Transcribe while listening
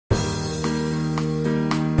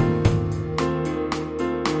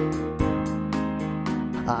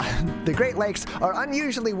The Great Lakes are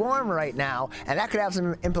unusually warm right now, and that could have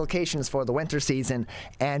some implications for the winter season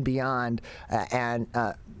and beyond.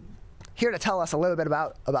 Here to tell us a little bit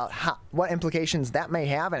about what implications that may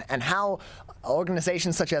have and how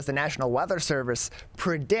organizations such as the National Weather Service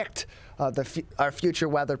predict our future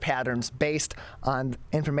weather patterns based on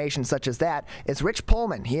information such as that is Rich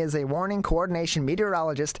Pollman. He is a warning coordination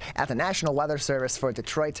meteorologist at the National Weather Service for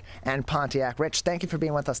Detroit and Pontiac. Rich, thank you for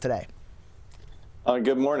being with us today.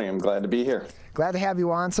 Good morning. I'm glad to be here. Glad to have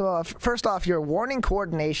you on. So first off, you're a warning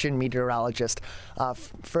coordination meteorologist.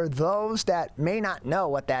 For those that may not know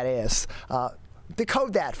what that is,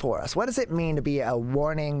 decode that for us. What does it mean to be a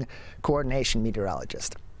warning coordination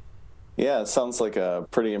meteorologist? Yeah, it sounds like a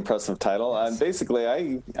pretty impressive title.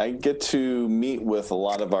 Basically, I get to meet with a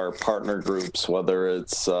lot of our partner groups, whether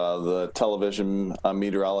it's the television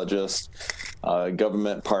meteorologist,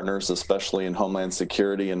 government partners, especially in homeland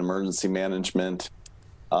security and emergency management,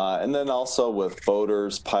 and then also with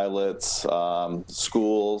boaters, pilots,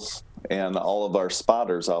 schools, and all of our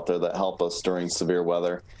spotters out there that help us during severe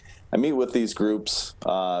weather. I meet with these groups,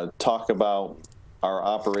 talk about our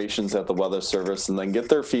operations at the Weather Service, and then get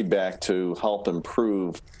their feedback to help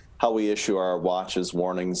improve how we issue our watches,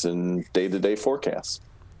 warnings, and day-to-day forecasts.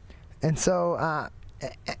 And so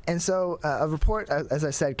a report, as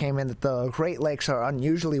I said, came in that the Great Lakes are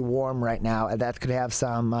unusually warm right now, and that could have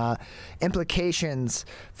some implications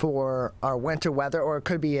for our winter weather, or it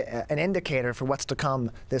could be an indicator for what's to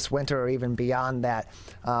come this winter or even beyond that.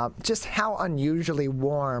 Just how unusually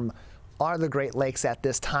warm are the Great Lakes at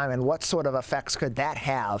this time, and what sort of effects could that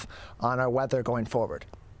have on our weather going forward?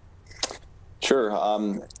 Sure.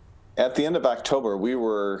 At the end of October, we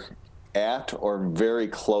were at or very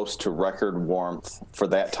close to record warmth for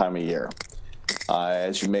that time of year.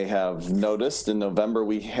 As you may have noticed, in November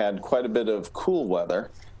we had quite a bit of cool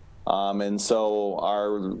weather, and so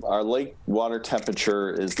our lake water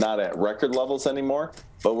temperature is not at record levels anymore,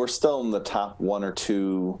 but we're still in the top one or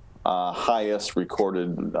two highest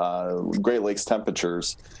recorded Great Lakes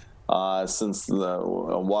temperatures since the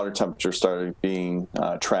water temperature started being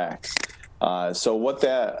tracked. So what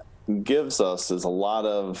that gives us is a lot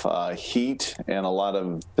of heat and a lot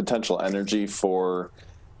of potential energy for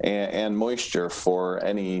and moisture for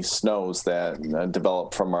any snows that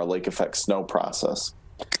develop from our lake effect snow process.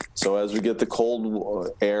 So as we get the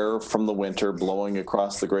cold air from the winter blowing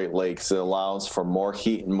across the Great Lakes, it allows for more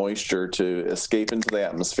heat and moisture to escape into the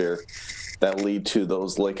atmosphere that lead to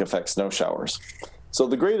those lake effect snow showers. So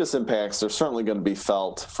the greatest impacts are certainly going to be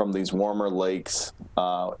felt from these warmer lakes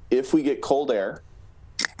if we get cold air,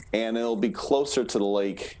 and it'll be closer to the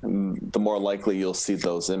lake, the more likely you'll see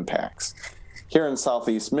those impacts. Here in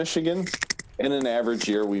southeast Michigan, in an average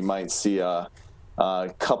year, we might see a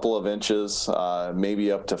couple of inches,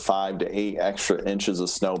 maybe up to 5 to 8 extra inches of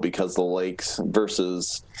snow because of the lakes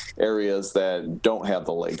versus areas that don't have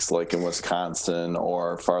the lakes, like in Wisconsin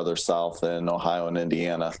or farther south in Ohio and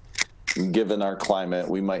Indiana. Given our climate,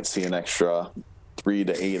 we might see an extra 3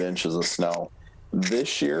 to 8 inches of snow.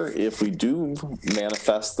 This year, if we do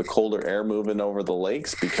manifest the colder air moving over the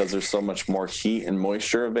lakes because there's so much more heat and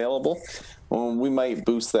moisture available, we might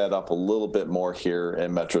boost that up a little bit more here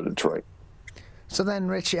in Metro Detroit. So then,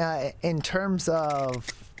 Rich, in terms of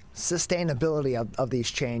sustainability of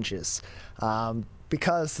these changes,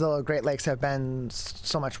 because the Great Lakes have been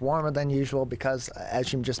so much warmer than usual, because,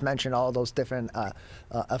 as you just mentioned, all those different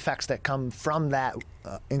effects that come from that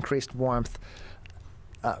increased warmth,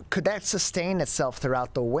 could that sustain itself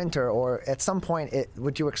throughout the winter, or at some point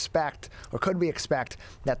would you expect, or could we expect,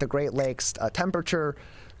 that the Great Lakes temperature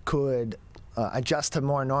could adjust to a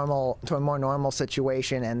more normal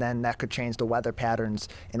situation, and then that could change the weather patterns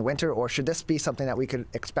in winter? Or should this be something that we could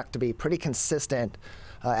expect to be pretty consistent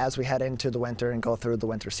as we head into the winter and go through the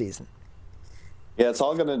winter season? Yeah, it's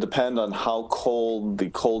all going to depend on how cold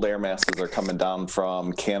the cold air masses are coming down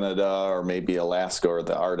from Canada or maybe Alaska or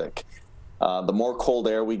the Arctic. The more cold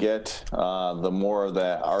air we get, the more of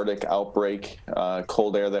that Arctic outbreak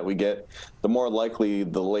cold air that we get, the more likely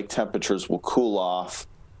the lake temperatures will cool off,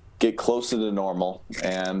 get closer to normal,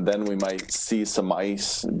 and then we might see some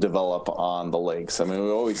ice develop on the lakes. I mean,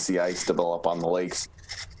 we always see ice develop on the lakes,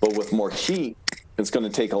 but with more heat, it's going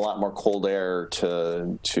to take a lot more cold air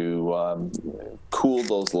to cool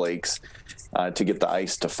those lakes to get the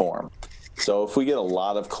ice to form. So if we get a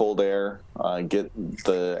lot of cold air, get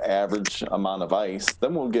the average amount of ice,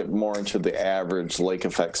 then we'll get more into the average lake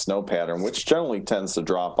effect snow pattern, which generally tends to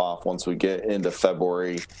drop off once we get into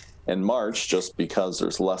February and March, just because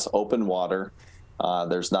there's less open water.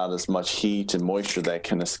 There's not as much heat and moisture that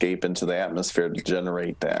can escape into the atmosphere to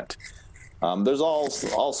generate that. There's all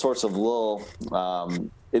sorts of little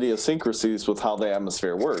idiosyncrasies with how the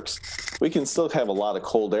atmosphere works. We can still have a lot of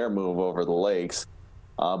cold air move over the lakes,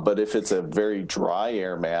 but if it's a very dry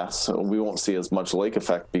air mass, we won't see as much lake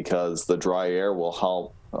effect because the dry air will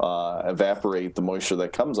help evaporate the moisture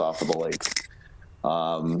that comes off of the lakes.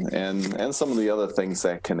 And some of the other things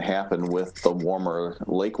that can happen with the warmer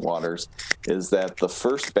lake waters is that the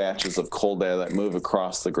first batches of cold air that move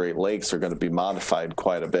across the Great Lakes are going to be modified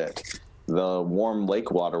quite a bit. The warm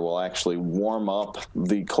lake water will actually warm up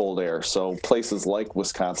the cold air. So places like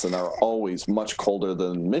Wisconsin are always much colder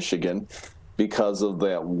than Michigan because of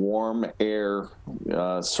that warm air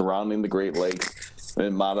surrounding the Great Lakes.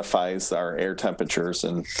 It modifies our air temperatures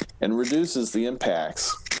and reduces the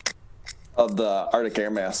impacts of the Arctic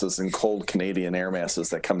air masses and cold Canadian air masses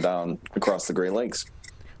that come down across the Great Lakes.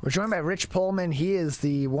 We're joined by Rich Pollman. He is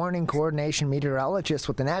the warning coordination meteorologist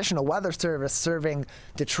with the National Weather Service serving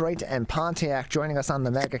Detroit and Pontiac, joining us on the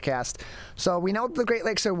MegaCast. So we know the Great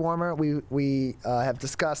Lakes are warmer. We have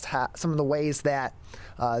discussed some of the ways that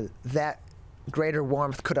that greater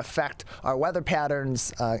warmth could affect our weather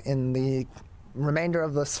patterns in the remainder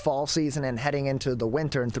of this fall season and heading into the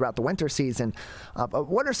winter and throughout the winter season. But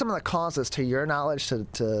what are some of the causes, to your knowledge, to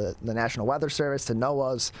the National Weather Service, to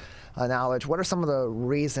NOAA's knowledge? What are some of the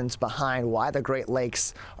reasons behind why the Great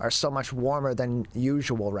Lakes are so much warmer than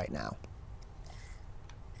usual right now?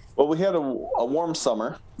 Well, we had a warm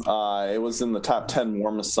summer. It was in the top 10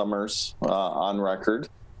 warmest summers on record.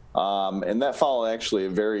 And that followed actually a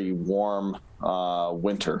very warm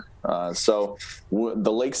winter. So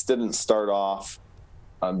the lakes didn't start off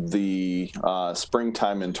the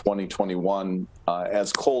springtime in 2021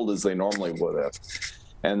 as cold as they normally would have.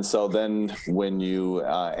 And so then when you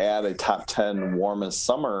add a top 10 warmest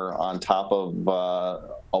summer on top of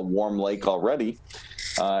a warm lake already,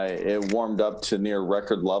 it warmed up to near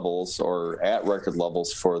record levels or at record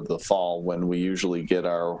levels for the fall, when we usually get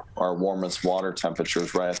our warmest water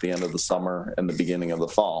temperatures right at the end of the summer and the beginning of the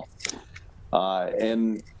fall.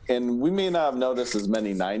 And we may not have noticed as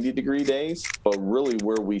many 90-degree days, but really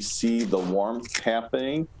where we see the warmth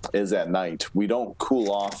happening is at night. We don't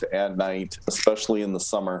cool off at night, especially in the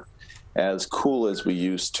summer, as cool as we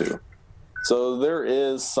used to. So there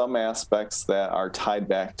is some aspects that are tied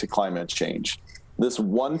back to climate change. This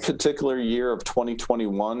one particular year of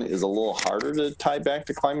 2021 is a little harder to tie back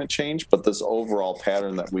to climate change, but this overall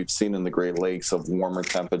pattern that we've seen in the Great Lakes of warmer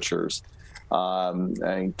temperatures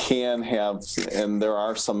and can have, and there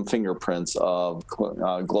are some fingerprints of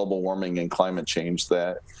global warming and climate change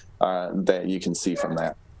that you can see from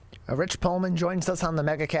that. Rich Pollman joins us on the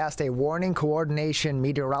MegaCast, a warning coordination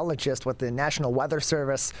meteorologist with the National Weather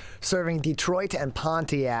Service serving Detroit and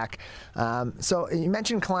Pontiac. So you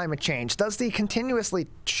mentioned climate change. Does the continuously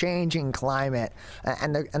changing climate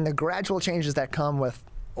and the gradual changes that come with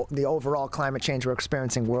the overall climate change we're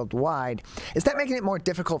experiencing worldwide, is that making it more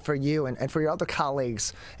difficult for you and for your other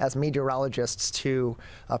colleagues as meteorologists to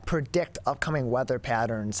predict upcoming weather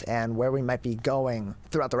patterns and where we might be going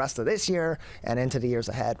throughout the rest of this year and into the years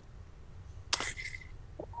ahead?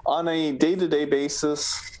 On a day-to-day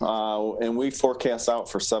basis, and we forecast out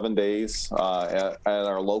for 7 days at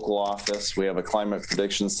our local office. We have a climate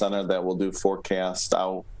prediction center that will do forecast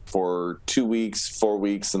out for 2 weeks, 4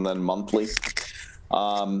 weeks, and then monthly.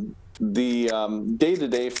 The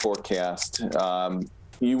day-to-day forecast,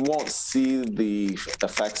 you won't see the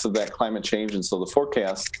effects of that climate change, and so the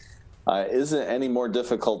forecast isn't any more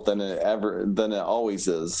difficult than it always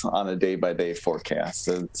is on a day-by-day forecast.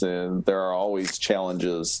 There are always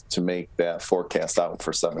challenges to make that forecast out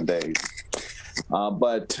for 7 days.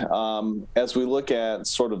 But as we look at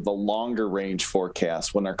sort of the longer range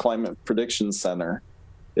forecast, when our climate prediction center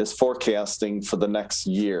is forecasting for the next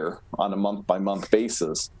year on a month-by-month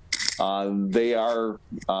basis, they are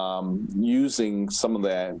using some of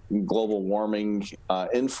that global warming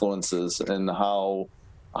influences and how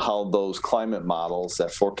those climate models that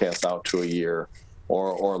forecast out to a year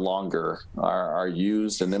or longer are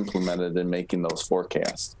used and implemented in making those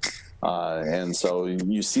forecasts. And so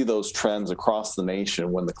you see those trends across the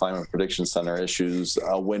nation when the Climate Prediction Center issues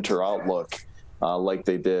a winter outlook, like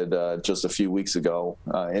they did just a few weeks ago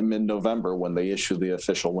in mid-November when they issued the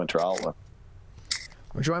official winter outlook.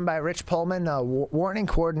 We're joined by Rich Pollman, a warning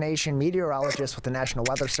coordination meteorologist with the National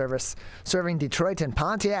Weather Service, serving Detroit and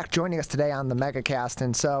Pontiac, joining us today on the MegaCast.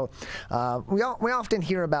 And so we often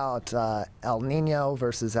hear about El Nino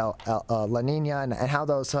versus La Nina and how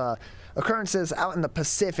those occurrences out in the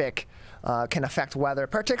Pacific can affect weather,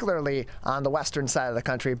 particularly on the western side of the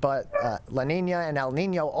country. But La Nina and El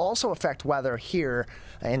Nino also affect weather here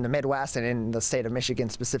in the Midwest and in the state of Michigan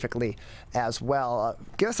specifically as well.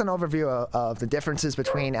 Give us an overview of the differences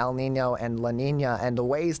between El Nino and La Nina and the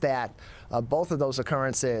ways that both of those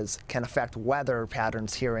occurrences can affect weather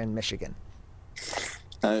patterns here in Michigan.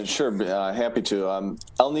 Sure, happy to.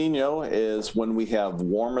 El Nino is when we have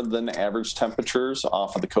warmer than average temperatures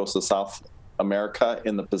off of the coast of South America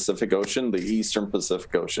in the Pacific Ocean, the eastern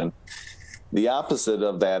Pacific Ocean. The opposite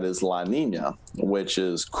of that is La Nina, which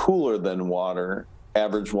is cooler than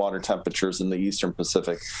average water temperatures in the eastern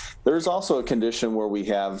Pacific. There's also a condition where we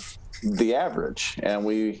have the average, and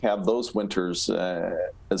we have those winters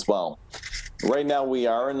as well. Right now, we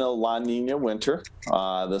are in a La Nina winter.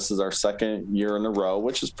 This is our second year in a row,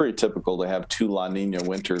 which is pretty typical to have 2 La Nina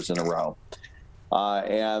winters in a row.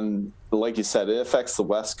 And like you said, it affects the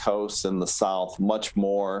West Coast and the South much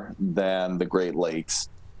more than the Great Lakes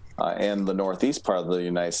and the Northeast part of the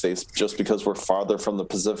United States, just because we're farther from the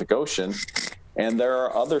Pacific Ocean. And there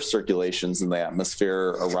are other circulations in the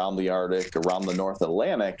atmosphere around the Arctic, around the North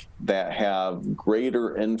Atlantic, that have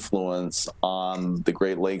greater influence on the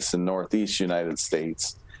Great Lakes and Northeast United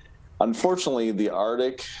States. Unfortunately, the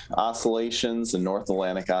Arctic oscillations and North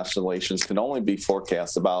Atlantic oscillations can only be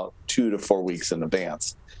forecast about 2 to 4 weeks in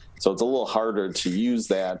advance. So it's a little harder to use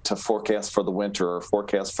that to forecast for the winter or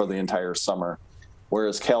forecast for the entire summer.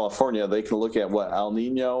 Whereas California, they can look at what El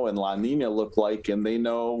Nino and La Nina look like, and they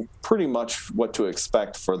know pretty much what to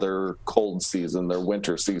expect for their cold season, their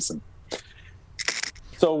winter season.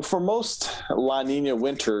 So for most La Nina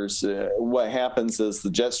winters, what happens is the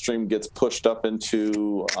jet stream gets pushed up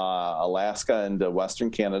into Alaska and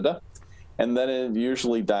Western Canada, and then it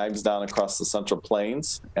usually dives down across the Central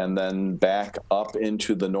Plains and then back up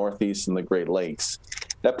into the Northeast and the Great Lakes.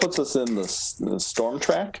 That puts us in the storm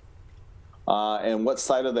track. And what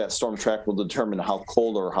side of that storm track will determine how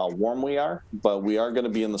cold or how warm we are. But we are going to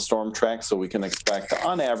be in the storm track, so we can expect,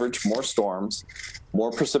 on average, more storms,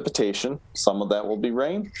 more precipitation. Some of that will be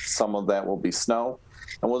rain, some of that will be snow.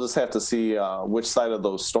 And we'll just have to see which side of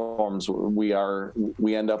those storms we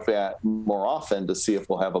end up at more often to see if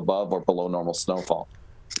we'll have above or below normal snowfall.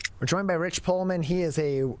 We're joined by Rich Pollman. He is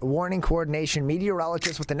a warning coordination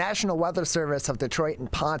meteorologist with the National Weather Service of Detroit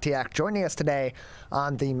and Pontiac, joining us today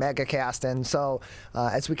on the MegaCast. And so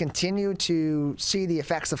as we continue to see the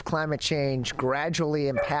effects of climate change gradually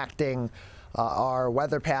impacting our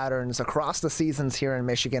weather patterns across the seasons here in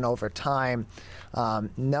Michigan over time,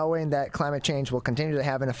 knowing that climate change will continue to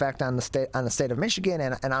have an effect on the state of Michigan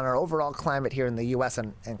and on our overall climate here in the U.S.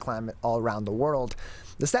 and climate all around the world,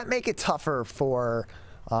 does that make it tougher for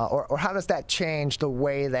or how does that change the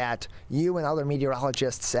way that you and other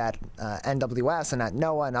meteorologists at NWS and at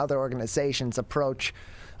NOAA and other organizations approach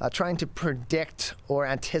trying to predict or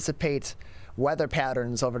anticipate weather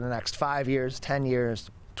patterns over the next 5 years, 10 years,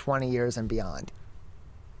 20 years, and beyond?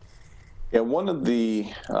 Yeah, one of the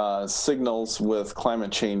signals with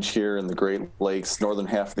climate change here in the Great Lakes, northern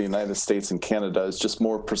half of the United States and Canada, is just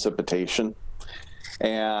more precipitation.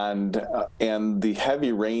 And the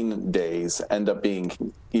heavy rain days end up being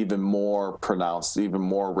even more pronounced, even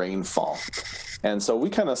more rainfall. And so we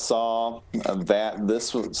kind of saw that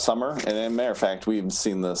this summer. And as a matter of fact, we've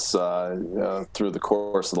seen this through the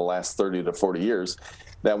course of the last 30 to 40 years,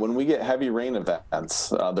 that when we get heavy rain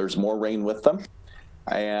events, there's more rain with them.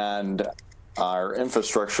 And our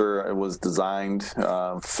infrastructure was designed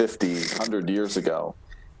 50, 100 years ago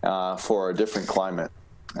for a different climate.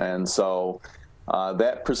 And so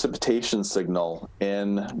that precipitation signal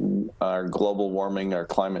in our global warming, our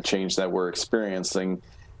climate change that we're experiencing,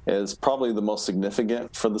 is probably the most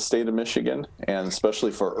significant for the state of Michigan, and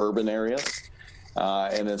especially for urban areas.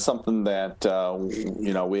 And it's something that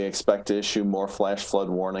we expect to issue more flash flood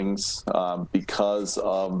warnings because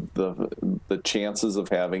of the chances of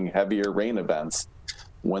having heavier rain events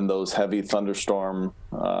when those heavy thunderstorm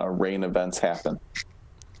rain events happen.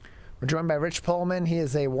 We're joined by Rich Pollman. He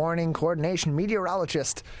is a warning coordination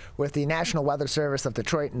meteorologist with the National Weather Service of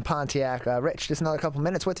Detroit and Pontiac. Rich, just another couple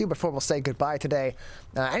minutes with you before we'll say goodbye today.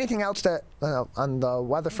 Anything else that on the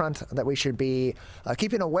weather front that we should be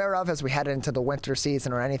keeping aware of as we head into the winter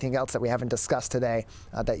season, or anything else that we haven't discussed today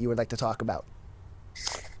that you would like to talk about?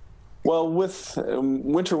 Well, with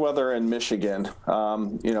winter weather in Michigan,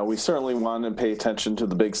 we certainly want to pay attention to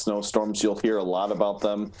the big snowstorms. You'll hear a lot about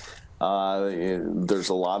them. There's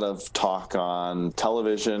a lot of talk on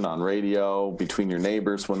television, on radio, between your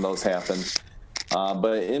neighbors when those happen.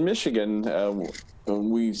 But in Michigan,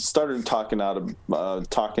 we started talking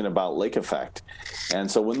about lake effect. And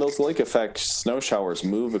so when those lake effect snow showers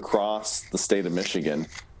move across the state of Michigan,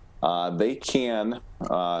 They can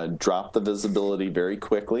drop the visibility very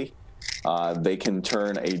quickly. They can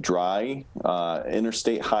turn a dry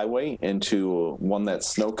interstate highway into one that's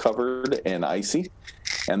snow-covered and icy.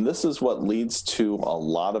 And this is what leads to a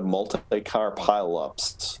lot of multi-car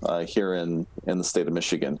pileups here in the state of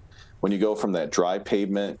Michigan. When you go from that dry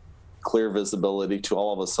pavement, clear visibility, to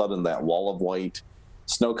all of a sudden that wall of white,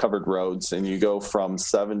 snow-covered roads, and you go from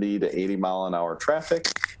 70 to 80 mile an hour traffic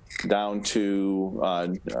down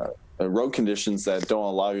to road conditions that don't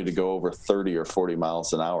allow you to go over 30 or 40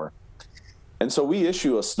 miles an hour. And so we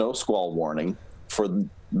issue a snow squall warning for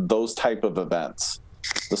those type of events.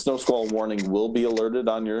 The snow squall warning will be alerted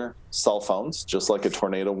on your cell phones, just like a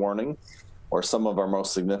tornado warning or some of our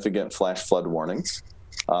most significant flash flood warnings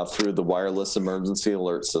through the wireless emergency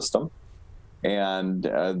alert system. And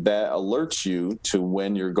that alerts you to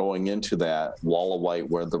when you're going into that wall of white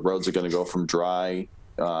where the roads are going to go from dry,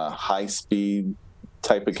 high speed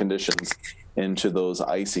type of conditions into those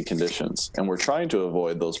icy conditions. And we're trying to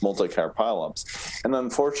avoid those multi-car pileups. And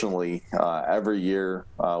unfortunately, every year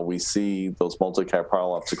we see those multi-car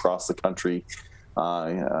pileups across the country.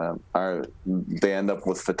 They end up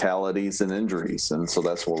with fatalities and injuries. And so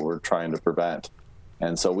that's what we're trying to prevent.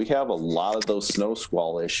 And so we have a lot of those snow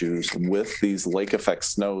squall issues with these lake effect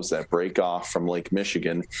snows that break off from Lake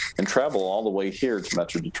Michigan and travel all the way here to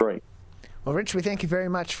Metro Detroit. Well, Rich, we thank you very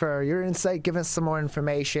much for your insight, giving us some more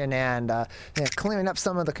information, and clearing up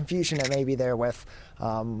some of the confusion that may be there with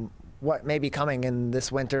what may be coming in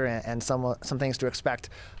this winter and some things to expect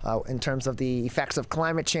in terms of the effects of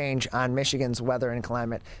climate change on Michigan's weather and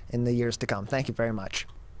climate in the years to come. Thank you very much.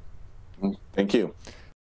 Thank you.